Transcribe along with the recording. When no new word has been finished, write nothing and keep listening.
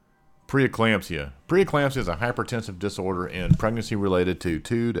Preeclampsia. Preeclampsia is a hypertensive disorder in pregnancy related to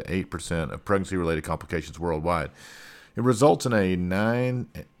 2 to 8% of pregnancy-related complications worldwide. It results in a 9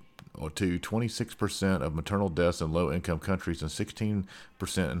 to 26% of maternal deaths in low-income countries and 16%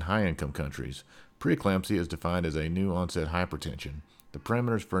 in high-income countries. Preeclampsia is defined as a new-onset hypertension. The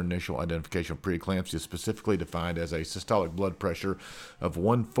parameters for initial identification of preeclampsia is specifically defined as a systolic blood pressure of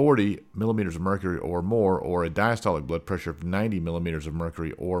 140 millimeters of mercury or more, or a diastolic blood pressure of 90 millimeters of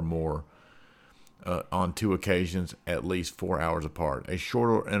mercury or more on 2 occasions at least 4 hours apart. A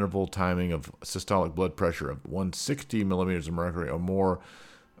shorter interval timing of systolic blood pressure of 160 millimeters of mercury or more,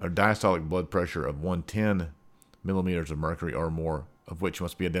 or diastolic blood pressure of 110 millimeters of mercury or more, of which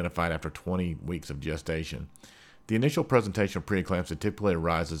must be identified after 20 weeks of gestation. The initial presentation of preeclampsia typically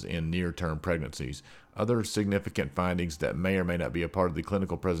arises in near-term pregnancies. Other significant findings that may or may not be a part of the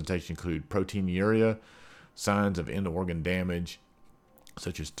clinical presentation include proteinuria, signs of end-organ damage,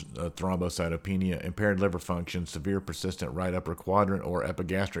 such as thrombocytopenia, impaired liver function, severe persistent right upper quadrant or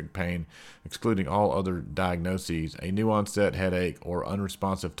epigastric pain, excluding all other diagnoses, a new onset headache, or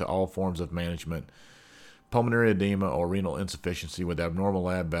unresponsive to all forms of management, pulmonary edema or renal insufficiency with abnormal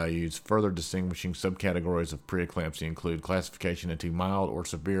lab values. Further distinguishing subcategories of preeclampsia include classification into mild or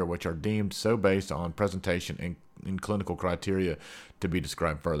severe, which are deemed so based on presentation and in clinical criteria to be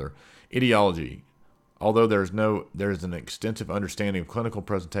described further. Etiology. Although there is an extensive understanding of clinical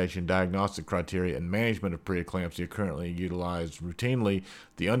presentation, diagnostic criteria, and management of preeclampsia currently utilized routinely,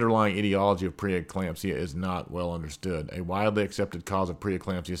 the underlying etiology of preeclampsia is not well understood. A widely accepted cause of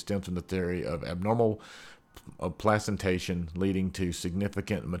preeclampsia stems from the theory of abnormal placentation leading to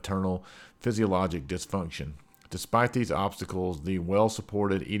significant maternal physiologic dysfunction. Despite these obstacles, the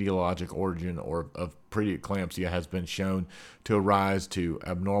well-supported etiologic origin of preeclampsia has been shown to arise to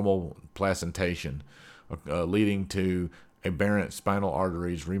abnormal placentation, leading to aberrant spinal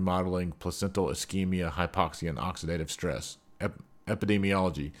arteries, remodeling, placental ischemia, hypoxia, and oxidative stress.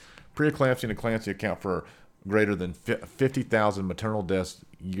 Epidemiology. Preeclampsia and eclampsia account for greater than 50,000 maternal deaths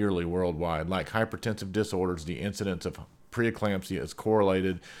yearly worldwide. Like hypertensive disorders, the incidence of preeclampsia is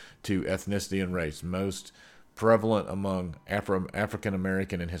correlated to ethnicity and race, most prevalent among African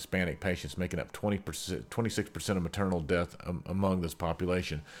American and Hispanic patients, making up 26% of maternal death among this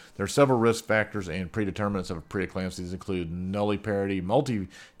population. There are several risk factors and predeterminants of preeclampsia. These include nulliparity,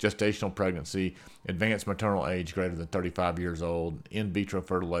 multi-gestational pregnancy, advanced maternal age greater than 35 years old, in vitro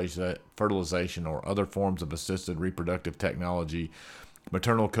fertilization or other forms of assisted reproductive technology,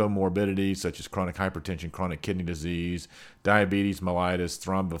 maternal comorbidities such as chronic hypertension, chronic kidney disease, diabetes mellitus,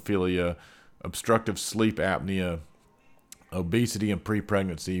 thrombophilia, obstructive sleep apnea, obesity and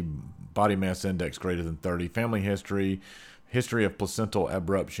pre-pregnancy, body mass index greater than 30, family history, history of placental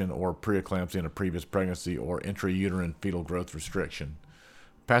abruption or preeclampsia in a previous pregnancy, or intrauterine fetal growth restriction.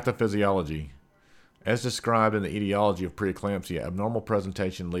 Pathophysiology. As described in the etiology of preeclampsia, abnormal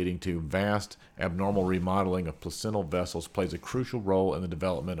presentation leading to vast abnormal remodeling of placental vessels plays a crucial role in the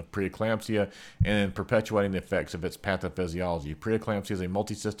development of preeclampsia and in perpetuating the effects of its pathophysiology. Preeclampsia is a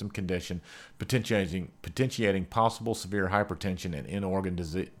multisystem condition potentiating possible severe hypertension and in-organ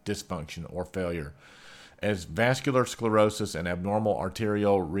dysfunction or failure. As vascular sclerosis and abnormal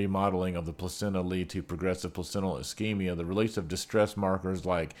arterial remodeling of the placenta lead to progressive placental ischemia, the release of distress markers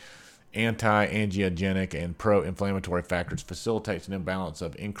like anti-angiogenic and pro-inflammatory factors facilitates an imbalance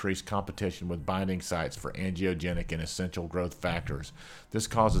of increased competition with binding sites for angiogenic and essential growth factors. This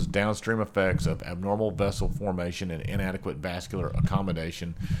causes downstream effects of abnormal vessel formation and inadequate vascular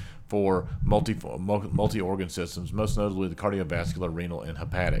accommodation for multi-organ systems, most notably the cardiovascular, renal, and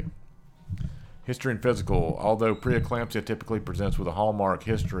hepatic. History and physical. Although preeclampsia typically presents with a hallmark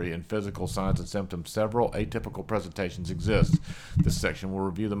history and physical signs and symptoms, several atypical presentations exist. This section will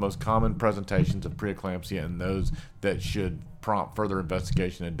review the most common presentations of preeclampsia and those that should prompt further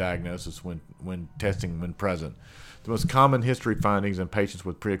investigation and diagnosis when testing when present. The most common history findings in patients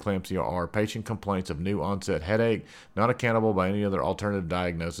with preeclampsia are patient complaints of new onset headache, not accountable by any other alternative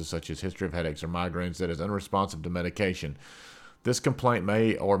diagnosis such as history of headaches or migraines that is unresponsive to medication. This complaint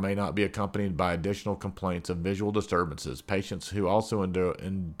may or may not be accompanied by additional complaints of visual disturbances. Patients who also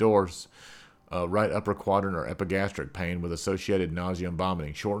endorse right upper quadrant or epigastric pain with associated nausea and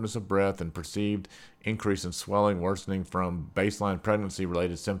vomiting, shortness of breath, and perceived increase in swelling worsening from baseline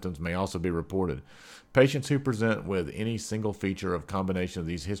pregnancy-related symptoms may also be reported. Patients who present with any single feature of combination of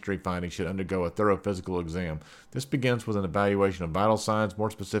these history findings should undergo a thorough physical exam. This begins with an evaluation of vital signs,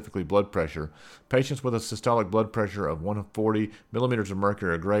 more specifically blood pressure. Patients with a systolic blood pressure of 140 millimeters of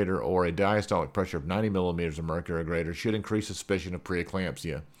mercury or greater, or a diastolic pressure of 90 millimeters of mercury or greater, should increase suspicion of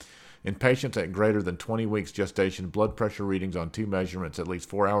preeclampsia. In patients at greater than 20 weeks gestation, blood pressure readings on two measurements at least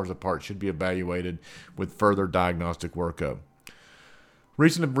 4 hours apart should be evaluated with further diagnostic workup.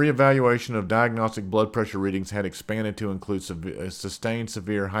 Recent reevaluation of diagnostic blood pressure readings had expanded to include sustained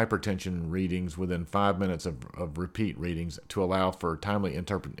severe hypertension readings within 5 minutes of repeat readings to allow for timely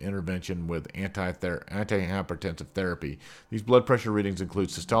intervention with antihypertensive therapy. These blood pressure readings include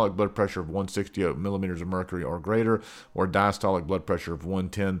systolic blood pressure of 160 millimeters of mercury or greater, or diastolic blood pressure of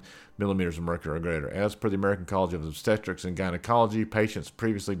 110 millimeters of mercury or greater. As per the American College of Obstetrics and Gynecology, patients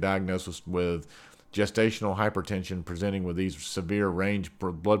previously diagnosed with gestational hypertension presenting with these severe range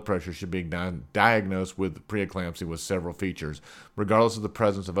blood pressure should be diagnosed with preeclampsia with several features, regardless of the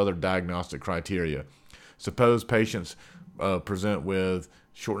presence of other diagnostic criteria. Suppose patients present with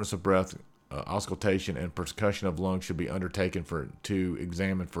shortness of breath, auscultation, and percussion of lungs should be undertaken to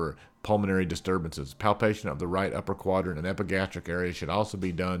examine for pulmonary disturbances. Palpation of the right upper quadrant and epigastric area should also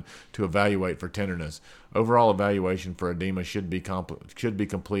be done to evaluate for tenderness. Overall evaluation for edema should be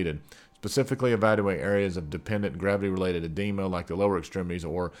completed. Specifically evaluate areas of dependent gravity-related edema like the lower extremities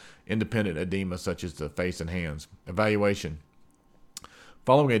or independent edema such as the face and hands. Evaluation.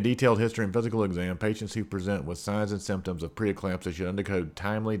 Following a detailed history and physical exam, patients who present with signs and symptoms of preeclampsia should undergo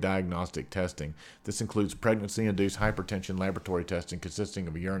timely diagnostic testing. This includes pregnancy-induced hypertension laboratory testing consisting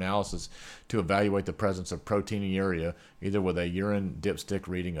of a urinalysis to evaluate the presence of proteinuria, either with a urine dipstick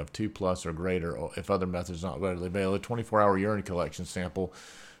reading of 2+ or greater, or if other methods not readily available, a 24-hour urine collection sample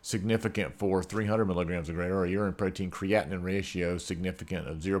significant for 300 milligrams or greater, or a urine protein creatinine ratio significant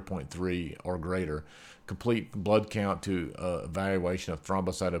of 0.3 or greater. Complete blood count to evaluation of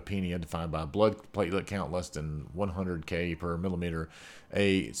thrombocytopenia defined by blood platelet count less than 100 K per millimeter.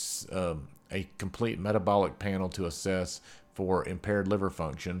 A complete metabolic panel to assess for impaired liver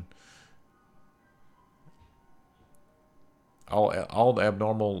function. All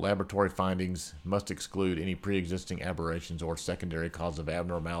abnormal laboratory findings must exclude any pre-existing aberrations or secondary cause of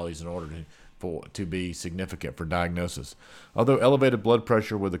abnormalities in order to be significant for diagnosis. Although elevated blood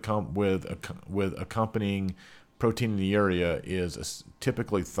pressure with accompanying proteinuria is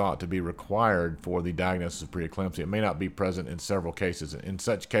typically thought to be required for the diagnosis of preeclampsia, it may not be present in several cases. In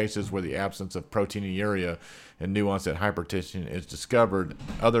such cases where the absence of proteinuria and new onset hypertension is discovered,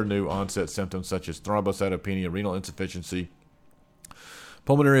 other new onset symptoms such as thrombocytopenia, renal insufficiency,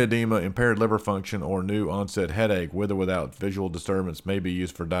 pulmonary edema, impaired liver function, or new onset headache with or without visual disturbance may be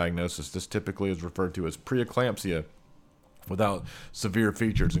used for diagnosis. This typically is referred to as preeclampsia without severe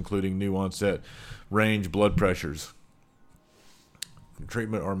features, including new onset range blood pressures.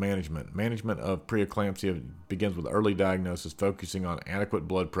 Treatment or management. Management of preeclampsia begins with early diagnosis, focusing on adequate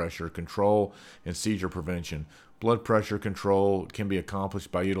blood pressure control and seizure prevention. Blood pressure control can be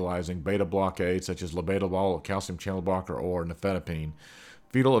accomplished by utilizing beta blockades such as labetalol, calcium channel blocker, or nifedipine.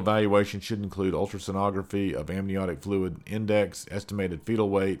 Fetal evaluation should include ultrasonography of amniotic fluid index, estimated fetal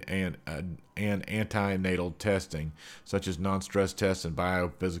weight, and antenatal testing, such as non-stress tests and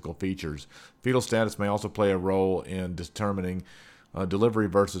biophysical features. Fetal status may also play a role in determining delivery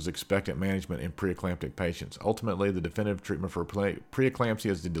versus expectant management in preeclamptic patients. Ultimately, the definitive treatment for preeclampsia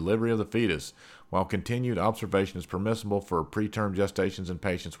is the delivery of the fetus, while continued observation is permissible for preterm gestations in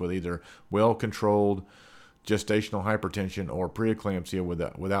patients with either well-controlled gestational hypertension or preeclampsia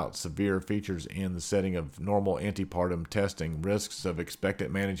without severe features. In the setting of normal antepartum testing, risks of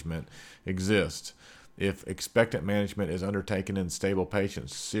expectant management exist. If expectant management is undertaken in stable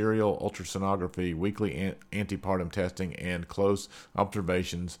patients, serial ultrasonography, weekly antepartum testing, and close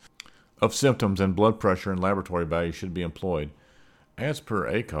observations of symptoms and blood pressure and laboratory values should be employed. As per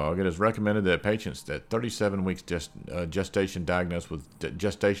ACOG, it is recommended that patients at 37 weeks gestation diagnosed with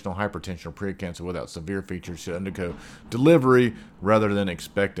gestational hypertension or preeclampsia without severe features should undergo delivery rather than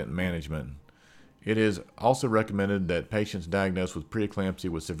expectant management. It is also recommended that patients diagnosed with preeclampsia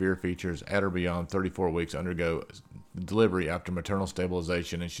with severe features at or beyond 34 weeks undergo delivery after maternal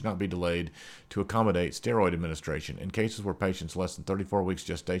stabilization and should not be delayed to accommodate steroid administration. In cases where patients less than 34 weeks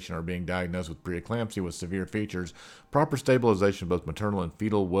gestation are being diagnosed with preeclampsia with severe features, proper stabilization of both maternal and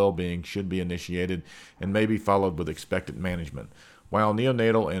fetal well-being should be initiated and may be followed with expectant management. While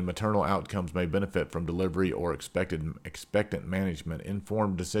neonatal and maternal outcomes may benefit from delivery or expectant management,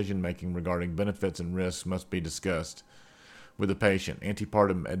 informed decision-making regarding benefits and risks must be discussed with the patient.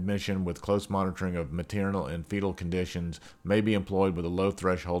 Antepartum admission with close monitoring of maternal and fetal conditions may be employed with a low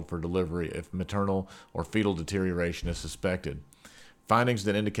threshold for delivery if maternal or fetal deterioration is suspected. Findings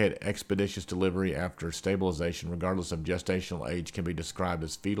that indicate expeditious delivery after stabilization, regardless of gestational age, can be described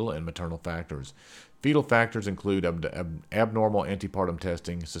as fetal and maternal factors. Fetal factors include abnormal antepartum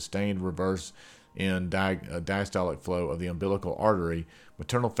testing, sustained reverse in diastolic flow of the umbilical artery.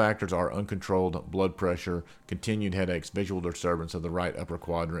 Maternal factors are uncontrolled blood pressure, continued headaches, visual disturbance of the right upper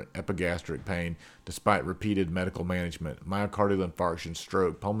quadrant, epigastric pain despite repeated medical management, myocardial infarction,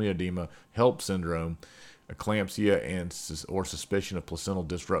 stroke, pulmonary edema, HELP syndrome, eclampsia, or suspicion of placental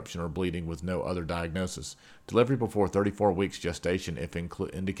disruption or bleeding with no other diagnosis. Delivery before 34 weeks gestation, if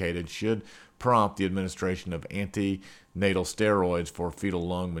indicated, should prompt the administration of antenatal steroids for fetal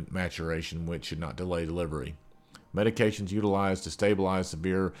lung maturation, which should not delay delivery. Medications utilized to stabilize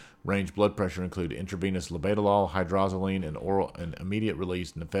severe range blood pressure include intravenous labetalol, hydrazoline, and oral and immediate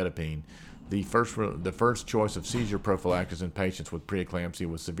release nifedipine. The first choice of seizure prophylaxis in patients with preeclampsia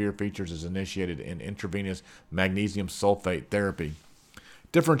with severe features is initiated in intravenous magnesium sulfate therapy.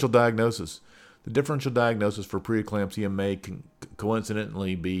 Differential diagnosis. The differential diagnosis for preeclampsia may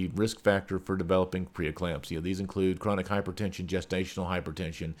coincidentally be risk factor for developing preeclampsia. These include chronic hypertension, gestational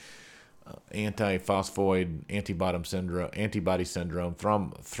hypertension, antiphosphoid antibody syndrome,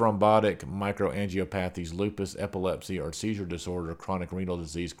 thrombotic microangiopathies, lupus, epilepsy, or seizure disorder, chronic renal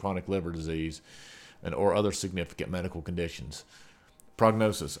disease, chronic liver disease, or other significant medical conditions.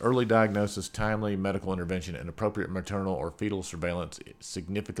 Prognosis. Early diagnosis, timely medical intervention, and appropriate maternal or fetal surveillance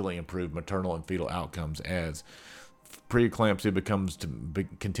significantly improve maternal and fetal outcomes, as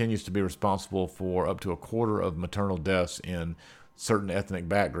preeclampsia continues to be responsible for up to a quarter of maternal deaths in certain ethnic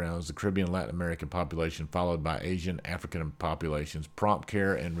backgrounds, the Caribbean and Latin American population, followed by Asian, African populations. Prompt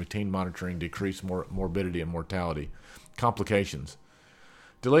care and routine monitoring decrease morbidity and mortality. Complications.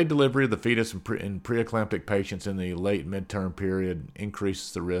 Delayed delivery of the fetus in preeclamptic patients in the late midterm period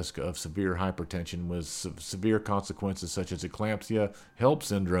increases the risk of severe hypertension with severe consequences such as eclampsia, HELP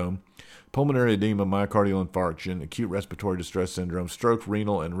syndrome, pulmonary edema, myocardial infarction, acute respiratory distress syndrome, stroke,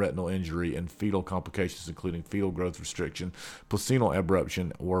 renal and retinal injury, and fetal complications including fetal growth restriction, placental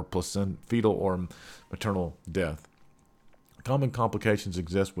abruption, or fetal or maternal death. Common complications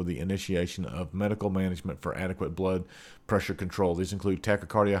exist with the initiation of medical management for adequate blood pressure control. These include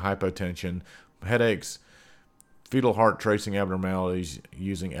tachycardia, hypotension, headaches, fetal heart tracing abnormalities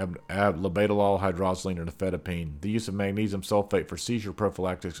using labetalol, hydrazoline, or nifedipine. The use of magnesium sulfate for seizure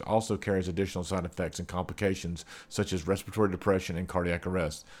prophylaxis also carries additional side effects and complications such as respiratory depression and cardiac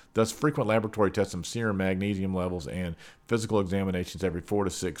arrest. Thus, frequent laboratory tests of serum magnesium levels and physical examinations every 4 to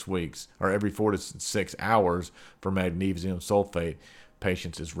 6 weeks or every 4 to 6 hours for magnesium sulfate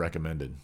patients is recommended.